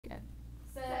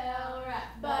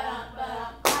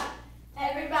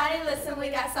we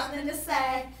got something to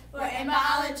say. We're in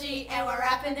biology and we're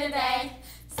rapping today.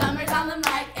 Sommer's on the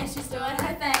mic and she's doing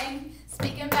her thing.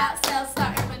 Speaking about cells,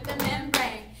 starting with the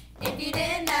membrane. If you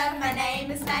didn't know, my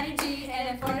name is Maddie G,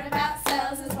 and informed about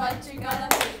cells is what you're gonna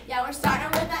be. Yeah, we're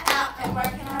starting with the out and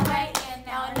working our way in.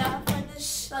 Now enough with the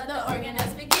shh, let the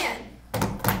organelles begin.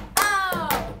 Oh,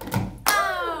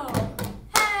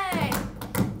 hey,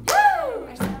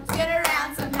 woo! Get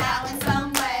around somehow in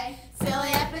some way.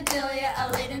 Cilia, Flagella,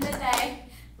 a leadin today.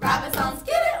 Ribosomes,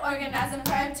 get it, organizing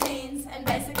proteins, and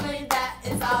basically that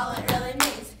is all it really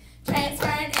means.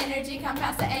 Transferring energy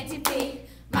compounds to ATP.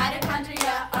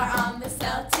 Mitochondria are on the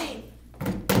cell team.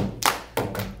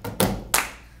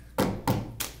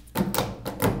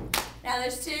 Now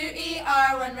there's two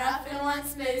ER, one rough and one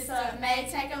smooth, so it may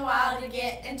take a while to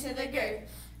get into the groove.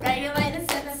 Regulatin,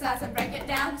 Synthesizen, break it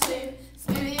down too.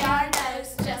 Smooth ER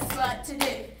knows just what to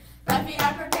do. Rough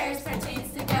ER prepares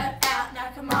proteins to go out.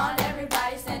 Now come on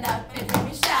everybody, stand up and hear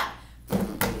me shout.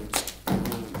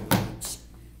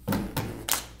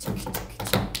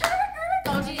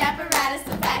 Golgi apparatus,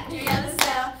 the factory of the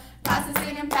cell.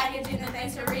 Processing and packaging the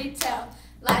things for retail.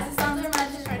 Lysosomes are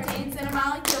munches, proteins in a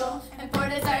molecule. And for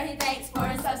dessert he thinks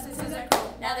foreign substances are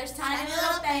cool. Now there's tiny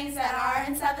little things that are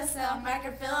inside the cell.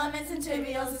 Microfilaments and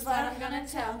tubules is what I'm gonna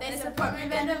tell. They support,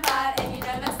 move, and divide, and you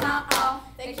know that's not all.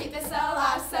 They keep the cell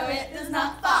alive so it does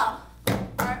not fall.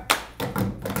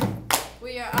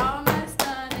 We are almost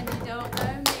done and you don't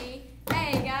know me.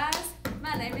 Hey guys,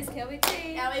 my name is Kelby.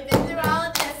 Now we've been through all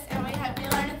of this and we hope you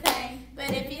learn a thing. But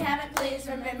if you haven't, please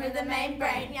remember the main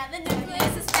brain. Yeah, the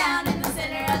nucleus is found in the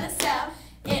center of the cell.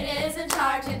 It is in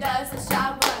charge and does its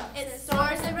job well. It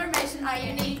stores information, our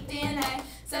unique DNA.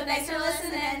 So thanks for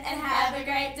listening and have a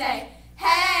great day.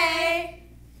 Hey!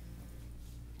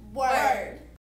 Word.